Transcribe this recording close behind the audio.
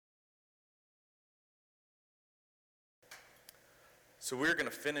So we're going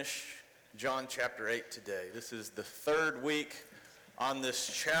to finish John chapter 8 today. This is the third week on this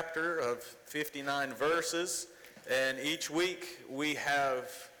chapter of 59 verses. And each week we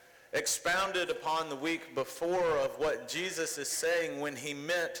have expounded upon the week before of what Jesus is saying when he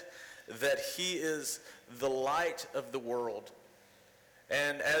meant that he is the light of the world.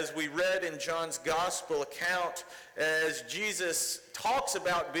 And as we read in John's gospel account, as Jesus talks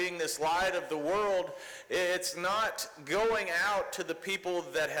about being this light of the world, it's not going out to the people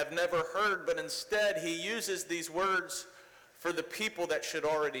that have never heard, but instead he uses these words for the people that should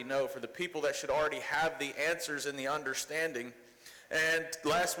already know, for the people that should already have the answers and the understanding. And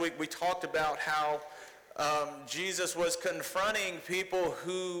last week we talked about how Jesus was confronting people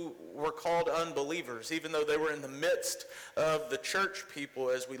who were called unbelievers. Even though they were in the midst of the church people,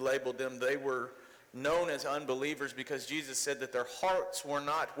 as we labeled them, they were known as unbelievers because Jesus said that their hearts were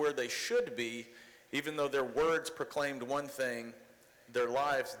not where they should be. Even though their words proclaimed one thing, their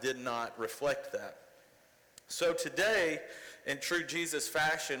lives did not reflect that. So today, in true Jesus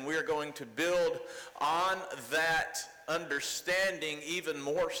fashion, we are going to build on that understanding even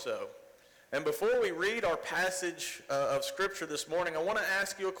more so. And before we read our passage of Scripture this morning, I want to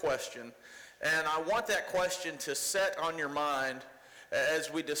ask you a question. And I want that question to set on your mind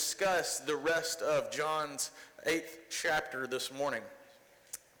as we discuss the rest of John's 8th chapter this morning.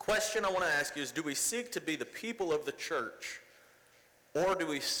 Question I want to ask you is, do we seek to be the people of the church, or do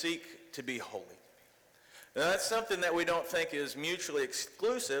we seek to be holy? Now, that's something that we don't think is mutually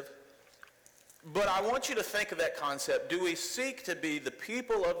exclusive, but I want you to think of that concept. Do we seek to be the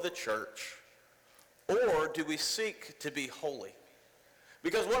people of the church, or do we seek to be holy?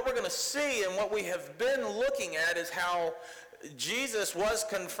 Because what we're going to see and what we have been looking at is how Jesus was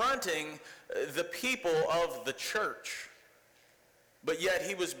confronting the people of the church. But yet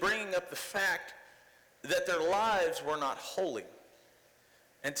he was bringing up the fact that their lives were not holy.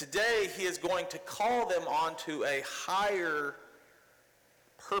 And today he is going to call them onto a higher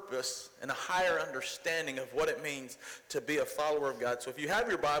purpose and a higher understanding of what it means to be a follower of God. So if you have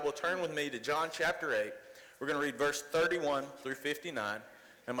your Bible, turn with me to John chapter 8. We're going to read verse 31 through 59.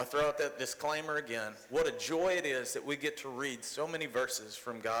 I'm going to throw out that disclaimer again. What a joy it is that we get to read so many verses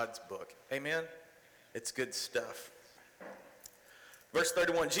from God's book. Amen? It's good stuff. Verse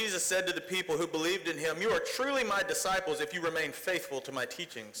 31, Jesus said to the people who believed in him, "You are truly my disciples if you remain faithful to my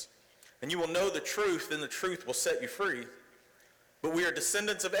teachings. And you will know the truth, and the truth will set you free." "But we are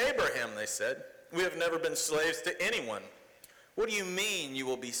descendants of Abraham," they said. "We have never been slaves to anyone. What do you mean you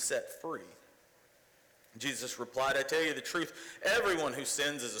will be set free?" Jesus replied, "I tell you the truth, everyone who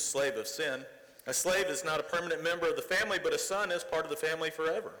sins is a slave of sin. A slave is not a permanent member of the family, but a son is part of the family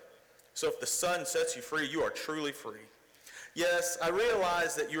forever. So if the Son sets you free, you are truly free. Yes, I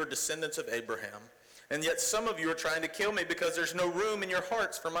realize that you are descendants of Abraham, and yet some of you are trying to kill me because there's no room in your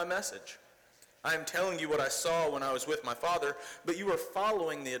hearts for my message. I am telling you what I saw when I was with my father, but you are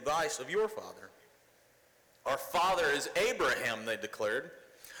following the advice of your father." "Our father is Abraham," they declared.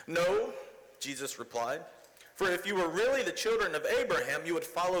 "No," Jesus replied, "for if you were really the children of Abraham, you would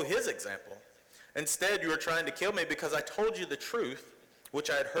follow his example. Instead, you are trying to kill me because I told you the truth, which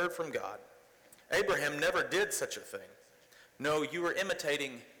I had heard from God. Abraham never did such a thing. No, you are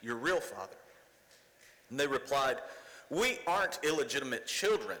imitating your real father." And they replied, "We aren't illegitimate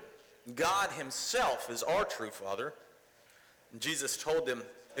children. God himself is our true father." And Jesus told them,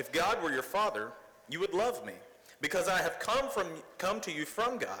 "If God were your father, you would love me, because I have come to you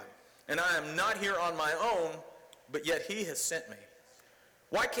from God, and I am not here on my own, but yet he has sent me.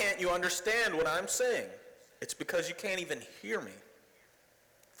 Why can't you understand what I'm saying? It's because you can't even hear me.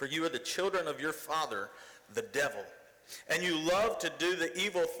 For you are the children of your father, the devil, and you love to do the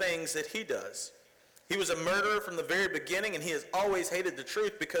evil things that he does. He was a murderer from the very beginning, and he has always hated the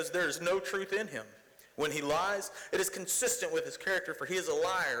truth because there is no truth in him. When he lies, it is consistent with his character, for he is a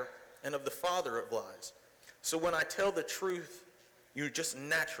liar and of the father of lies. So when I tell the truth, you just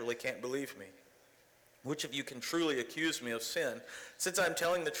naturally can't believe me. Which of you can truly accuse me of sin? Since I'm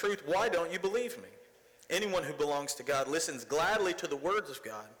telling the truth, why don't you believe me? Anyone who belongs to God listens gladly to the words of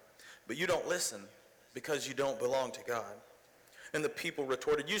God, but you don't listen because you don't belong to God." And the people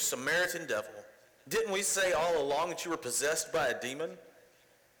retorted, "You Samaritan devil, didn't we say all along that you were possessed by a demon?"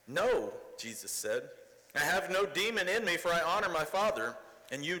 "No," Jesus said, "I have no demon in me, for I honor my Father,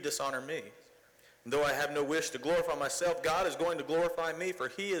 and you dishonor me. And though I have no wish to glorify myself, God is going to glorify me, for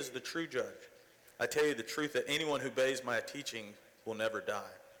he is the true judge. I tell you the truth, that anyone who obeys my teaching will never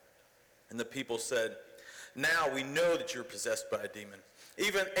die." And the people said, "Now we know that you're possessed by a demon.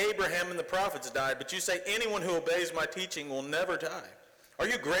 Even Abraham and the prophets died, but you say anyone who obeys my teaching will never die. Are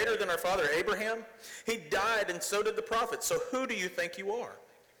you greater than our father Abraham? He died, and so did the prophets. So who do you think you are?"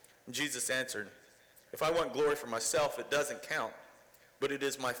 And Jesus answered, "If I want glory for myself, it doesn't count. But it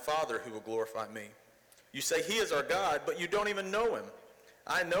is my Father who will glorify me. You say he is our God, but you don't even know him.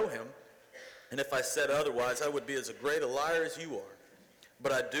 I know him. And if I said otherwise, I would be as great a liar as you are.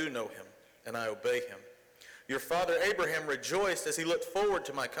 But I do know him, and I obey him. Your father Abraham rejoiced as he looked forward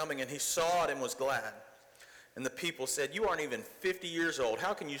to my coming, and he saw it and was glad." And the people said, "You aren't even 50 years old.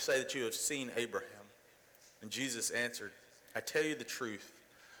 How can you say that you have seen Abraham?" And Jesus answered, "I tell you the truth.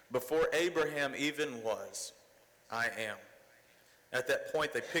 Before Abraham even was, I am." At that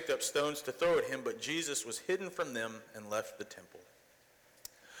point, they picked up stones to throw at him, but Jesus was hidden from them and left the temple.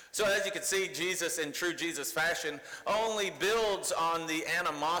 So as you can see, Jesus, in true Jesus fashion, only builds on the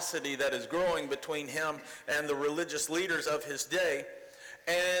animosity that is growing between him and the religious leaders of his day.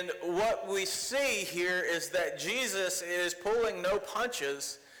 And what we see here is that Jesus is pulling no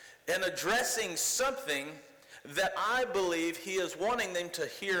punches and addressing something that I believe he is wanting them to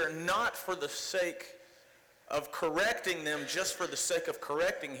hear, not for the sake of correcting them, just for the sake of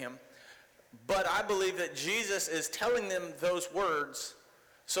correcting him, but I believe that Jesus is telling them those words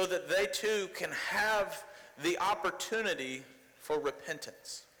so that they too can have the opportunity for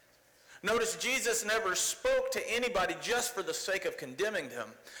repentance. Notice Jesus never spoke to anybody just for the sake of condemning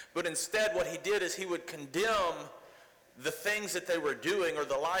them, but instead what he did is he would condemn the things that they were doing or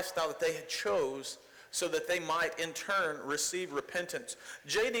the lifestyle that they had chose so that they might in turn receive repentance.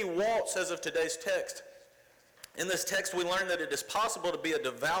 J.D. Walt says of today's text, in this text we learn that it is possible to be a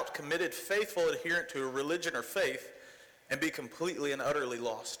devout, committed, faithful adherent to a religion or faith and be completely and utterly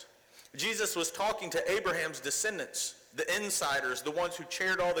lost. Jesus was talking to Abraham's descendants, the insiders, the ones who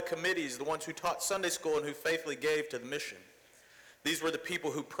chaired all the committees, the ones who taught Sunday school and who faithfully gave to the mission. These were the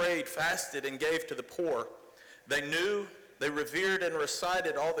people who prayed, fasted, and gave to the poor. They knew, they revered and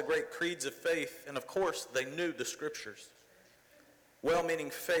recited all the great creeds of faith, and of course, they knew the scriptures.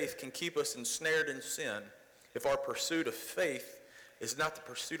 Well-meaning faith can keep us ensnared in sin if our pursuit of faith is not the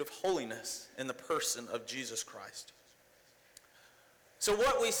pursuit of holiness in the person of Jesus Christ. So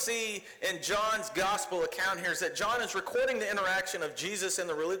what we see in John's gospel account here is that John is recording the interaction of Jesus and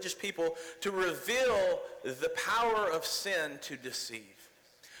the religious people to reveal the power of sin to deceive.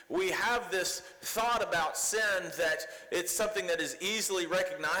 We have this thought about sin that it's something that is easily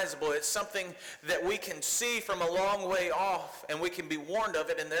recognizable. It's something that we can see from a long way off, and we can be warned of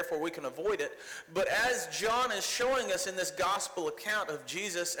it, and therefore we can avoid it. But as John is showing us in this gospel account of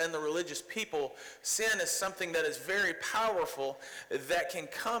Jesus and the religious people, sin is something that is very powerful, that can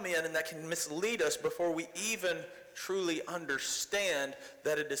come in and that can mislead us before we even truly understand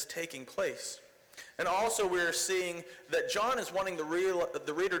that it is taking place. And also we're seeing that John is wanting the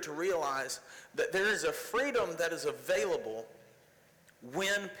reader to realize that there is a freedom that is available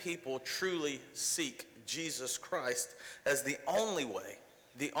when people truly seek Jesus Christ as the only way,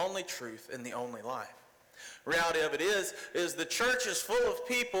 the only truth, and the only life. Reality of it is the church is full of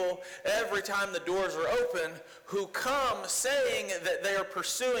people every time the doors are open who come saying that they are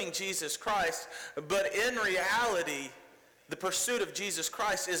pursuing Jesus Christ, but in reality, the pursuit of Jesus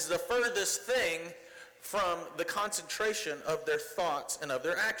Christ is the furthest thing from the concentration of their thoughts and of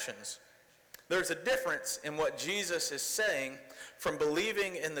their actions. There's a difference in what Jesus is saying from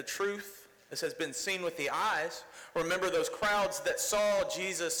believing in the truth, as has been seen with the eyes. Remember those crowds that saw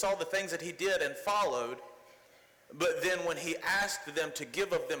Jesus, saw the things that he did and followed, but then when he asked them to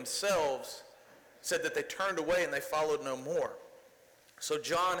give of themselves, said that they turned away and they followed no more. So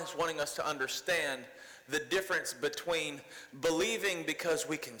John is wanting us to understand the difference between believing because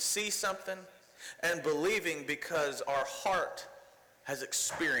we can see something and believing because our heart has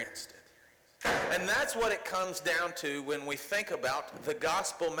experienced it. And that's what it comes down to when we think about the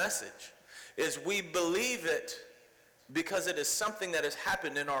gospel message, is we believe it because it is something that has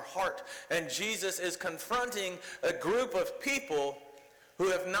happened in our heart. And Jesus is confronting a group of people who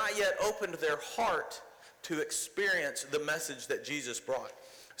have not yet opened their heart to experience the message that Jesus brought.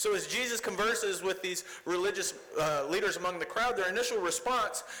 So as Jesus converses with these religious leaders among the crowd, their initial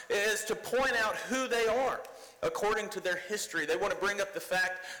response is to point out who they are according to their history. They want to bring up the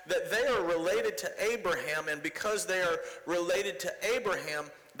fact that they are related to Abraham, and because they are related to Abraham,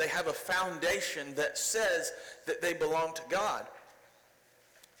 they have a foundation that says that they belong to God.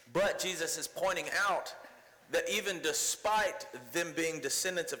 But Jesus is pointing out that even despite them being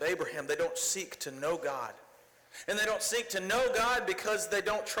descendants of Abraham, they don't seek to know God. And they don't seek to know God because they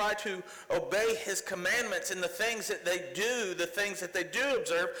don't try to obey his commandments and the things that they do, the things that they do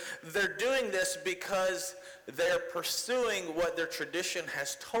observe. They're doing this because they're pursuing what their tradition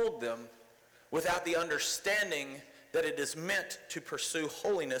has told them without the understanding that it is meant to pursue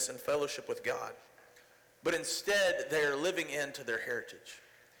holiness and fellowship with God, but instead they are living into their heritage.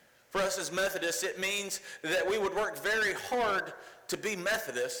 For us as Methodists, it means that we would work very hard to be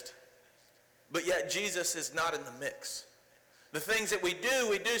Methodist, but yet Jesus is not in the mix. The things that we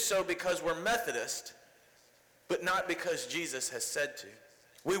do so because we're Methodist, but not because Jesus has said to.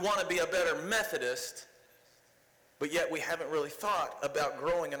 We want to be a better Methodist, but yet we haven't really thought about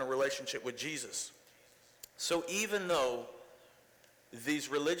growing in a relationship with Jesus. So even though these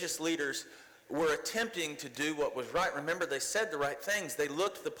religious leaders were attempting to do what was right, remember they said the right things, they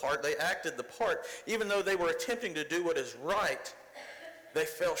looked the part, they acted the part, even though they were attempting to do what is right, they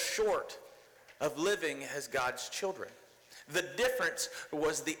fell short of living as God's children. The difference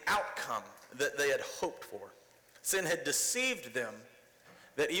was the outcome that they had hoped for. Sin had deceived them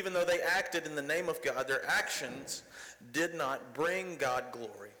that even though they acted in the name of God, their actions did not bring God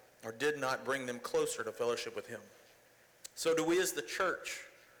glory or did not bring them closer to fellowship with him. So do we as the church,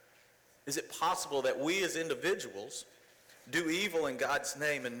 is it possible that we as individuals do evil in God's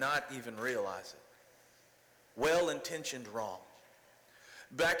name and not even realize it? Well-intentioned wrong.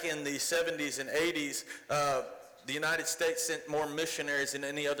 Back in the 70s and 80s, the United States sent more missionaries than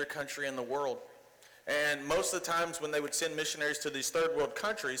any other country in the world. And most of the times when they would send missionaries to these third world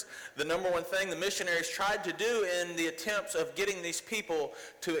countries, the number one thing the missionaries tried to do in the attempts of getting these people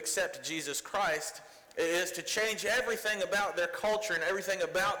to accept Jesus Christ is to change everything about their culture and everything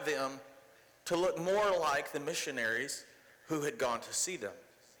about them to look more like the missionaries who had gone to see them.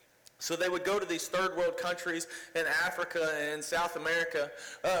 So they would go to these third world countries in Africa and in South America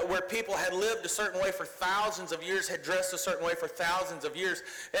where people had lived a certain way for thousands of years, had dressed a certain way for thousands of years,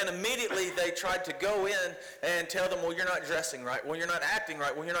 and immediately they tried to go in and tell them, well, you're not dressing right, well, you're not acting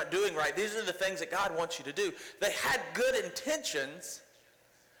right, well, you're not doing right. These are the things that God wants you to do. They had good intentions,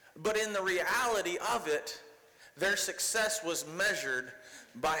 but in the reality of it, their success was measured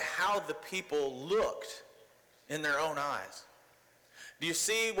by how the people looked in their own eyes. Do you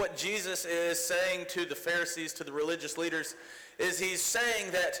see what Jesus is saying to the Pharisees, to the religious leaders? Is he's saying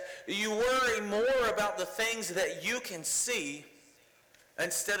that you worry more about the things that you can see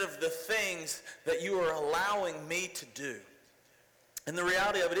instead of the things that you are allowing me to do. And the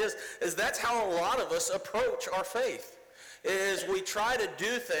reality of it is that's how a lot of us approach our faith. Is we try to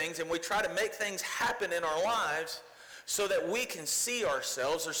do things and we try to make things happen in our lives so that we can see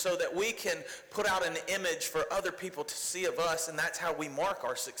ourselves or so that we can put out an image for other people to see of us, and that's how we mark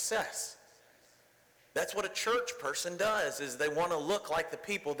our success. That's what a church person does, is they want to look like the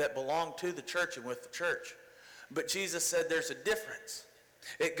people that belong to the church and with the church. But Jesus said there's a difference.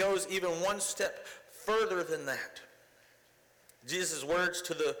 It goes even one step further than that. Jesus' words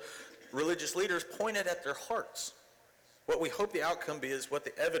to the religious leaders pointed at their hearts. What we hope the outcome be is what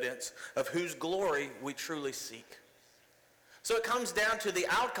the evidence of whose glory we truly seek. So it comes down to the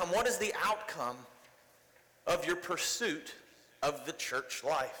outcome. What is the outcome of your pursuit of the church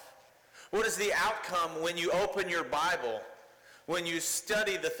life? What is the outcome when you open your Bible, when you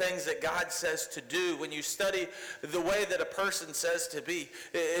study the things that God says to do, when you study the way that a person says to be?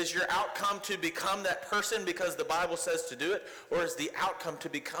 Is your outcome to become that person because the Bible says to do it? Or is the outcome to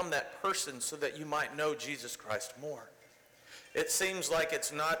become that person so that you might know Jesus Christ more? It seems like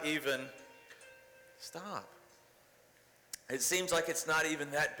it's not even... Stop. It seems like it's not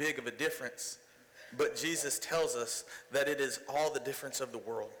even that big of a difference, but Jesus tells us that it is all the difference of the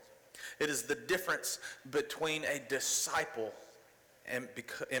world. It is the difference between a disciple and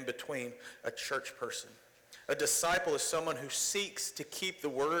between a church person. A disciple is someone who seeks to keep the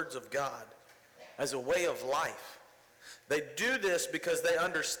words of God as a way of life. They do this because they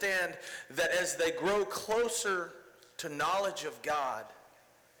understand that as they grow closer to knowledge of God,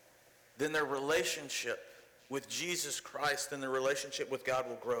 then their relationship with Jesus Christ and the relationship with God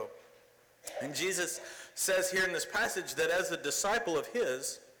will grow. And Jesus says here in this passage that as a disciple of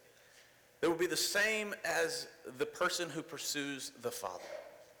his, it will be the same as the person who pursues the Father.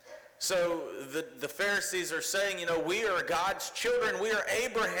 So the Pharisees are saying, we are God's children, we are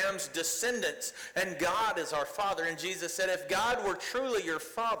Abraham's descendants, and God is our Father. And Jesus said, if God were truly your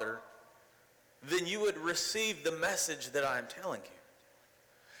Father, then you would receive the message that I am telling you.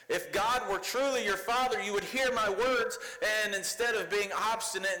 If God were truly your Father, you would hear my words, and instead of being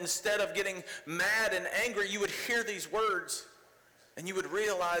obstinate, instead of getting mad and angry, you would hear these words, and you would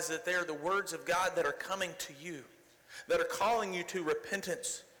realize that they are the words of God that are coming to you, that are calling you to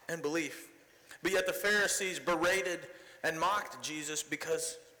repentance and belief. But yet the Pharisees berated and mocked Jesus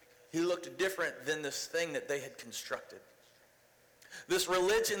because he looked different than this thing that they had constructed. This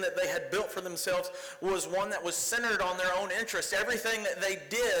religion that they had built for themselves was one that was centered on their own interests. Everything that they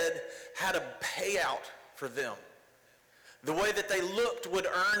did had a payout for them. The way that they looked would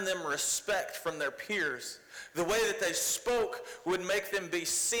earn them respect from their peers. The way that they spoke would make them be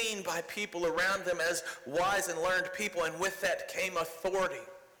seen by people around them as wise and learned people, and with that came authority.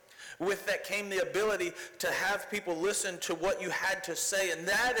 With that came the ability to have people listen to what you had to say, and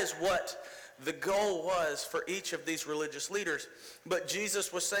that is what the goal was for each of these religious leaders. But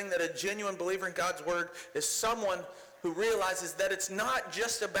Jesus was saying that a genuine believer in God's word is someone who realizes that it's not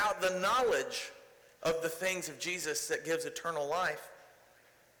just about the knowledge of the things of Jesus that gives eternal life.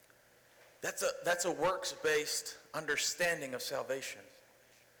 That's a works-based understanding of salvation.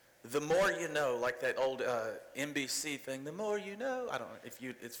 The more you know, like that old NBC thing, the more you know. I don't know if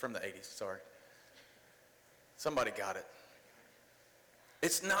it's from the 80s, sorry. Somebody got it.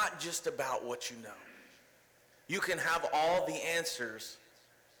 It's not just about what you know. You can have all the answers,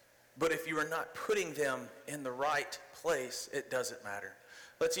 but if you are not putting them in the right place, it doesn't matter.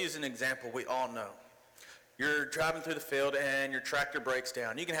 Let's use an example we all know. You're driving through the field and your tractor breaks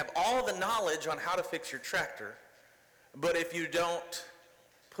down. You can have all the knowledge on how to fix your tractor, but if you don't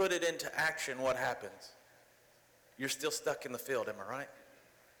put it into action, what happens? You're still stuck in the field, am I right?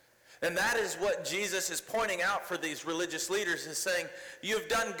 And that is what Jesus is pointing out for these religious leaders, is saying, you've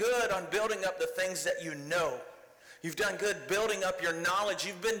done good on building up the things that you know. You've done good building up your knowledge.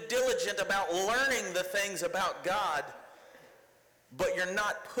 You've been diligent about learning the things about God, but you're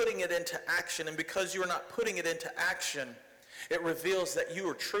not putting it into action. And because you're not putting it into action, it reveals that you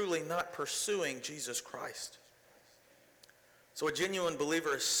are truly not pursuing Jesus Christ. So a genuine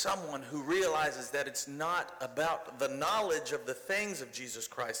believer is someone who realizes that it's not about the knowledge of the things of Jesus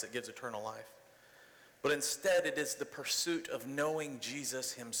Christ that gives eternal life, but instead it is the pursuit of knowing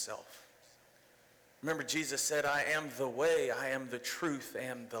Jesus himself. Remember, Jesus said, I am the way, I am the truth,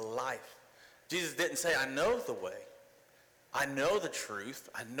 and the life. Jesus didn't say, I know the way, I know the truth,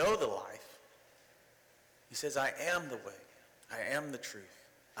 I know the life. He says, I am the way, I am the truth,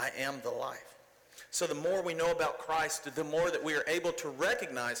 I am the life. So the more we know about Christ, the more that we are able to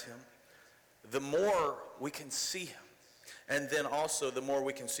recognize him, the more we can see him. And then also the more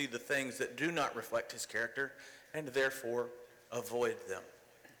we can see the things that do not reflect his character and therefore avoid them.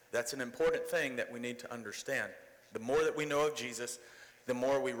 That's an important thing that we need to understand. The more that we know of Jesus, the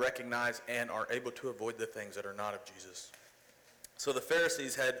more we recognize and are able to avoid the things that are not of Jesus. So the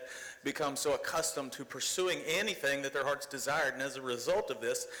Pharisees had become so accustomed to pursuing anything that their hearts desired, and as a result of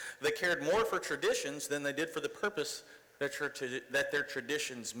this, they cared more for traditions than they did for the purpose that their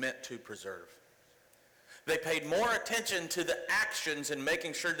traditions meant to preserve. They paid more attention to the actions and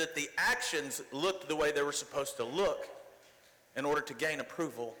making sure that the actions looked the way they were supposed to look in order to gain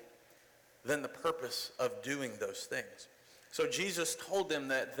approval than the purpose of doing those things. So Jesus told them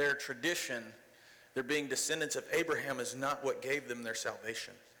that their tradition, their being descendants of Abraham, is not what gave them their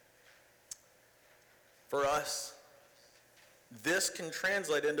salvation. For us, this can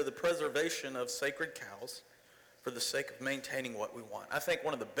translate into the preservation of sacred cows for the sake of maintaining what we want. I think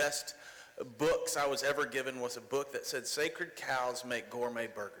one of the best books I was ever given was a book that said, Sacred Cows Make Gourmet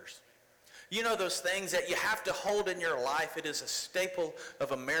Burgers. You know those things that you have to hold in your life? It is a staple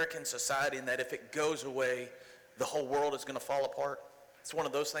of American society, and that if it goes away, the whole world is going to fall apart. It's one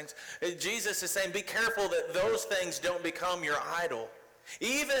of those things. Jesus is saying, be careful that those things don't become your idol.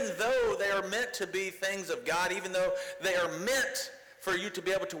 Even though they are meant to be things of God, even though they are meant for you to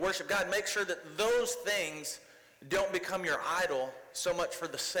be able to worship God, make sure that those things don't become your idol so much for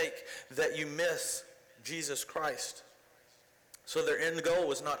the sake that you miss Jesus Christ. So their end goal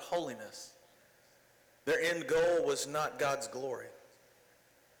was not holiness. Their end goal was not God's glory.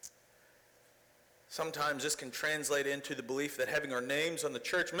 Sometimes this can translate into the belief that having our names on the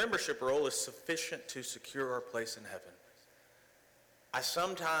church membership roll is sufficient to secure our place in heaven. I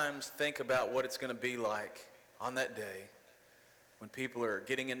sometimes think about what it's going to be like on that day when people are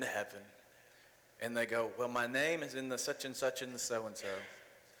getting into heaven and they go, well, my name is in the such and such and the so-and-so.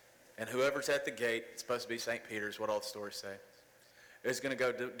 And whoever's at the gate, it's supposed to be St. Peter's, what all the stories say, is going to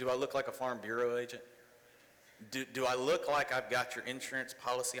go, do I look like a Farm Bureau agent? Do I look like I've got your insurance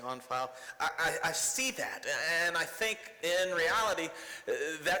policy on file? I see that, and I think in reality,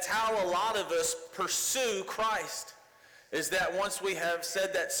 that's how a lot of us pursue Christ, is that once we have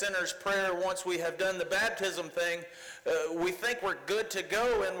said that sinner's prayer, once we have done the baptism thing, we think we're good to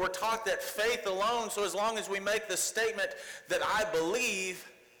go, and we're taught that faith alone, so as long as we make the statement that I believe,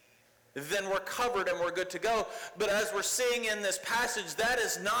 then we're covered and we're good to go. But as we're seeing in this passage, that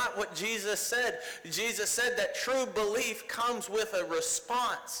is not what Jesus said. Jesus said that true belief comes with a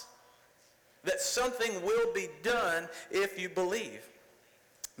response, that something will be done if you believe.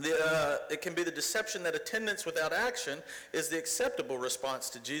 It can be the deception that attendance without action is the acceptable response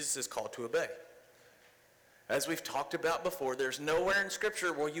to Jesus' call to obey. As we've talked about before, there's nowhere in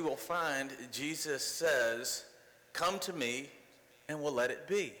Scripture where you will find Jesus says, come to me and we'll let it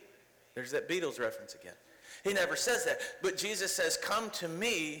be. There's that Beatles reference again. He never says that. But Jesus says, come to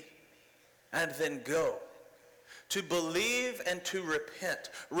me and then go. To believe and to repent.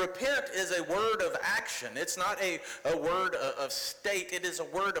 Repent is a word of action. It's not a word of state. It is a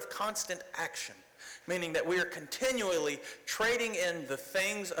word of constant action. Meaning that we are continually trading in the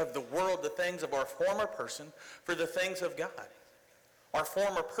things of the world, the things of our former person, for the things of God. Our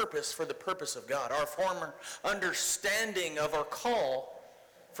former purpose for the purpose of God. Our former understanding of our call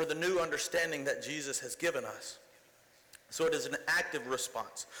for the new understanding that Jesus has given us. So it is an active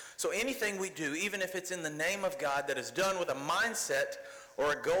response. So anything we do, even if it's in the name of God, that is done with a mindset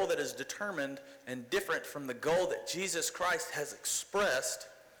or a goal that is determined and different from the goal that Jesus Christ has expressed,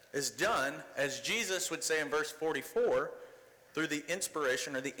 is done, as Jesus would say in verse 44, through the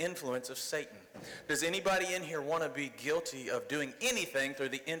inspiration or the influence of Satan. Does anybody in here want to be guilty of doing anything through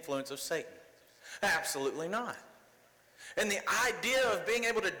the influence of Satan? Absolutely not. And the idea of being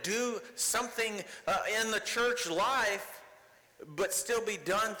able to do something in the church life but still be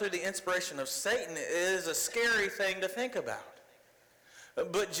done through the inspiration of Satan is a scary thing to think about.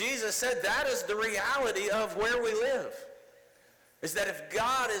 But Jesus said that is the reality of where we live. Is that if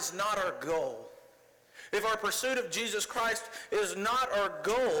God is not our goal, if our pursuit of Jesus Christ is not our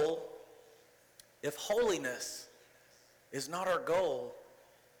goal, if holiness is not our goal,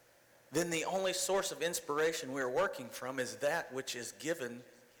 then the only source of inspiration we are working from is that which is given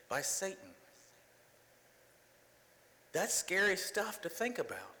by Satan. That's scary stuff to think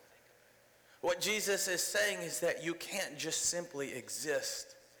about. What Jesus is saying is that you can't just simply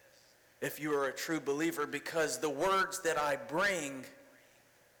exist if you are a true believer, because the words that I bring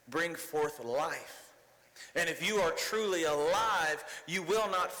forth life. And if you are truly alive, you will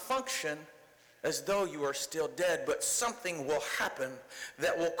not function as though you are still dead, but something will happen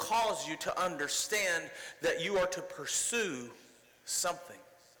that will cause you to understand that you are to pursue something.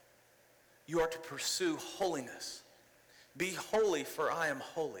 You are to pursue holiness. Be holy, for I am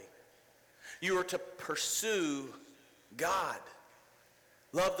holy. You are to pursue God.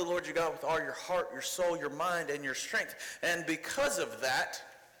 Love the Lord your God with all your heart, your soul, your mind, and your strength. And because of that,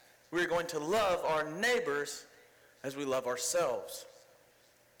 we're going to love our neighbors as we love ourselves.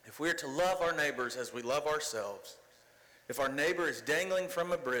 If we're to love our neighbors as we love ourselves, if our neighbor is dangling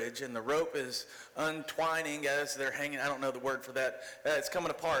from a bridge and the rope is untwining as they're hanging, I don't know the word for that, it's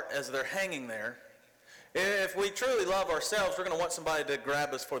coming apart as they're hanging there. If we truly love ourselves, we're going to want somebody to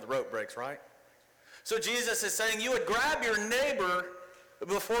grab us before the rope breaks, right? So Jesus is saying you would grab your neighbor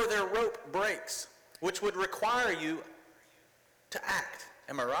before their rope breaks, which would require you to act.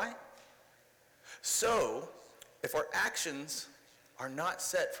 Am I right? So, if our actions are not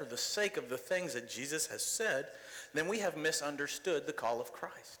set for the sake of the things that Jesus has said, then we have misunderstood the call of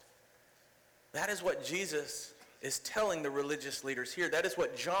Christ. That is what Jesus is telling the religious leaders here. That is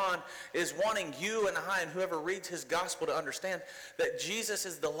what John is wanting you and I and whoever reads his gospel to understand, that Jesus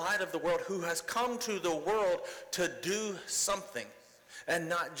is the light of the world who has come to the world to do something and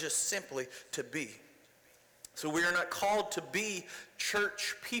not just simply to be. So we are not called to be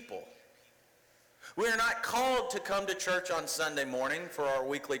church people. We are not called to come to church on Sunday morning for our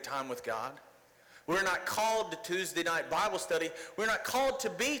weekly time with God. We're not called to Tuesday night Bible study. We're not called to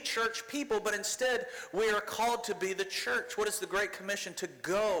be church people, but instead we are called to be the church. What is the Great Commission? To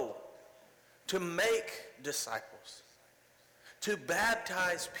go, to make disciples, to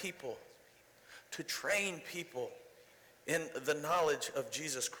baptize people, to train people in the knowledge of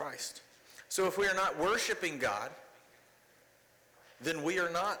Jesus Christ. So if we are not worshiping God, then we are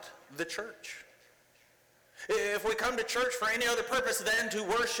not the church. If we come to church for any other purpose than to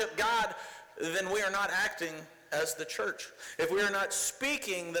worship God, then we are not acting as the church. If we are not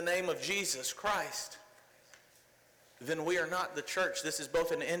speaking the name of Jesus Christ, then we are not the church. This is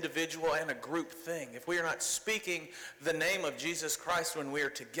both an individual and a group thing. If we are not speaking the name of Jesus Christ when we are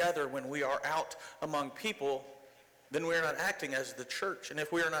together, when we are out among people, then we are not acting as the church. And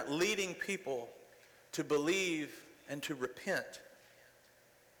if we are not leading people to believe and to repent,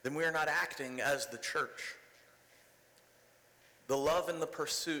 then we are not acting as the church. The love and the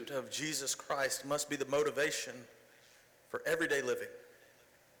pursuit of Jesus Christ must be the motivation for everyday living.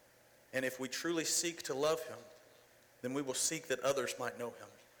 And if we truly seek to love him, then we will seek that others might know him.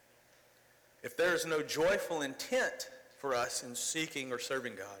 If there is no joyful intent for us in seeking or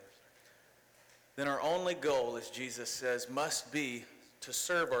serving God, then our only goal, as Jesus says, must be to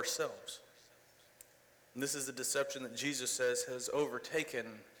serve ourselves. And this is the deception that Jesus says has overtaken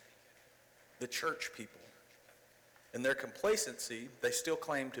the church people. In their complacency, they still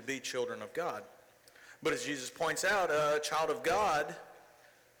claim to be children of God. But as Jesus points out, a child of God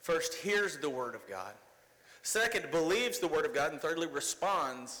first hears the word of God, second, believes the word of God, and thirdly,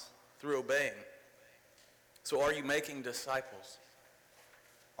 responds through obeying. So are you making disciples?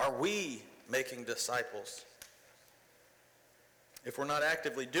 Are we making disciples? If we're not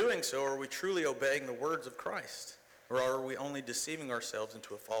actively doing so, are we truly obeying the words of Christ? Or are we only deceiving ourselves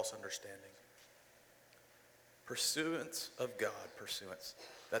into a false understanding? Pursuance of God,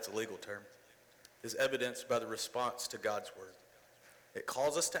 that's a legal term, is evidenced by the response to God's word. It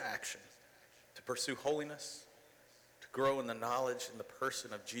calls us to action, to pursue holiness, to grow in the knowledge and the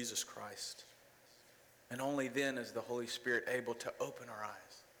person of Jesus Christ. And only then is the Holy Spirit able to open our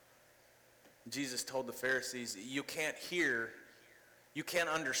eyes. Jesus told the Pharisees, you can't hear, you can't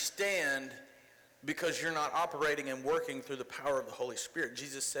understand because you're not operating and working through the power of the Holy Spirit.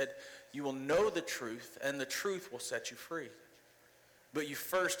 Jesus said, you will know the truth, and the truth will set you free. But you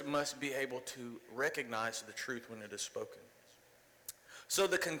first must be able to recognize the truth when it is spoken. So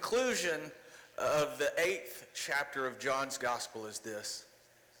the conclusion of the 8th chapter of John's Gospel is this.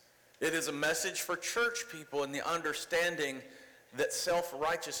 It is a message for church people in the understanding that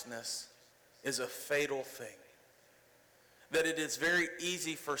self-righteousness is a fatal thing. That it is very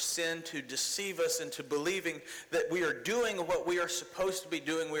easy for sin to deceive us into believing that we are doing what we are supposed to be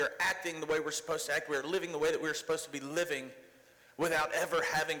doing, we are acting the way we're supposed to act, we are living the way that we're supposed to be living without ever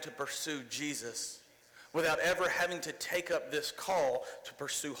having to pursue Jesus, without ever having to take up this call to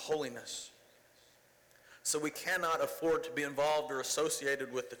pursue holiness. So we cannot afford to be involved or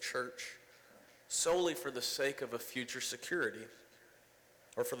associated with the church solely for the sake of a future security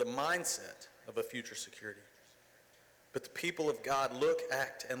or for the mindset of a future security. But the people of God look,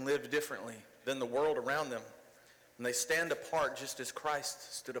 act, and live differently than the world around them. And they stand apart just as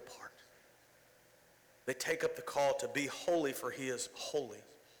Christ stood apart. They take up the call to be holy, for he is holy.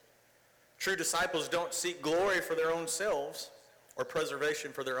 True disciples don't seek glory for their own selves or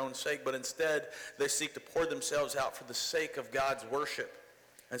preservation for their own sake, but instead they seek to pour themselves out for the sake of God's worship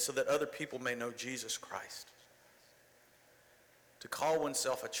and so that other people may know Jesus Christ. To call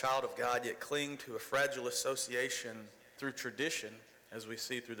oneself a child of God yet cling to a fragile association through tradition, as we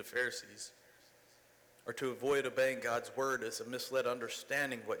see through the Pharisees, or to avoid obeying God's word is a misled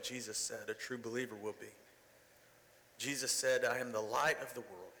understanding of what Jesus said a true believer will be. Jesus said, I am the light of the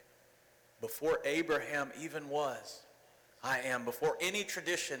world. Before Abraham even was, I am. Before any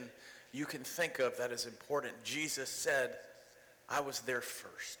tradition you can think of that is important, Jesus said, I was there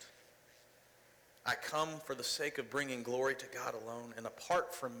first. I come for the sake of bringing glory to God alone, and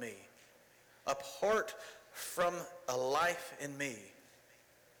apart from me, apart from a life in me,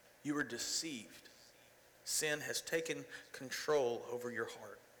 you are deceived. Sin has taken control over your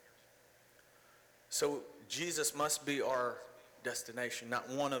heart. So Jesus must be our destination, not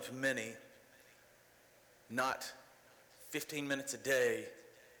one of many, not 15 minutes a day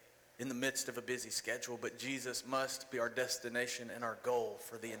in the midst of a busy schedule, but Jesus must be our destination and our goal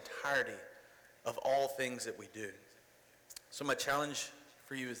for the entirety of all things that we do. So my challenge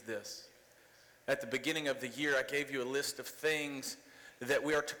for you is this. At the beginning of the year, I gave you a list of things that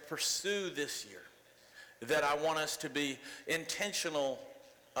we are to pursue this year, that I want us to be intentional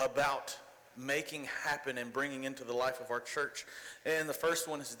about making happen and bringing into the life of our church. And the first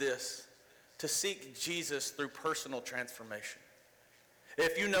one is this, to seek Jesus through personal transformation.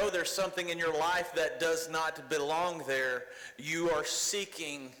 If you know there's something in your life that does not belong there, you are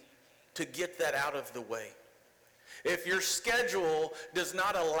seeking to get that out of the way. If your schedule does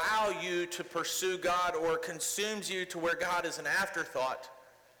not allow you to pursue God or consumes you to where God is an afterthought,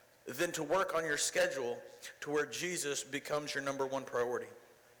 then to work on your schedule to where Jesus becomes your number one priority.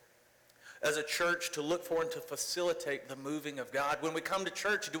 As a church, to look for and to facilitate the moving of God. When we come to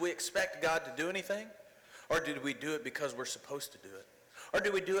church, do we expect God to do anything? Or do we do it because we're supposed to do it? Or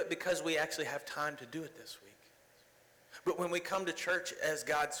do we do it because we actually have time to do it this week? But when we come to church as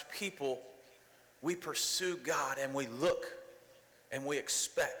God's people, we pursue God and we look and we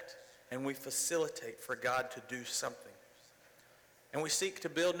expect and we facilitate for God to do something. And we seek to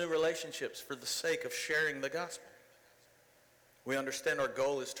build new relationships for the sake of sharing the gospel. We understand our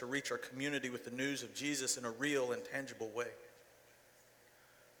goal is to reach our community with the news of Jesus in a real and tangible way.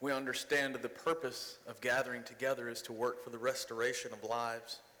 We understand that the purpose of gathering together is to work for the restoration of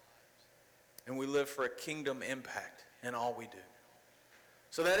lives. And we live for a kingdom impact in all we do.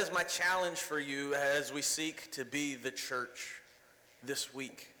 So that is my challenge for you as we seek to be the church this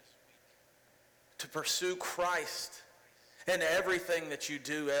week. To pursue Christ in everything that you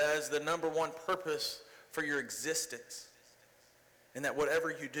do as the number one purpose for your existence. And that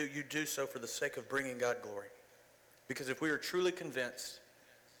whatever you do so for the sake of bringing God glory. Because if we are truly convinced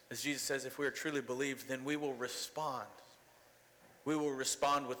As Jesus says, if we are truly believed, then we will respond. We will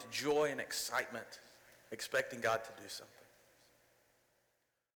respond with joy and excitement, expecting God to do something.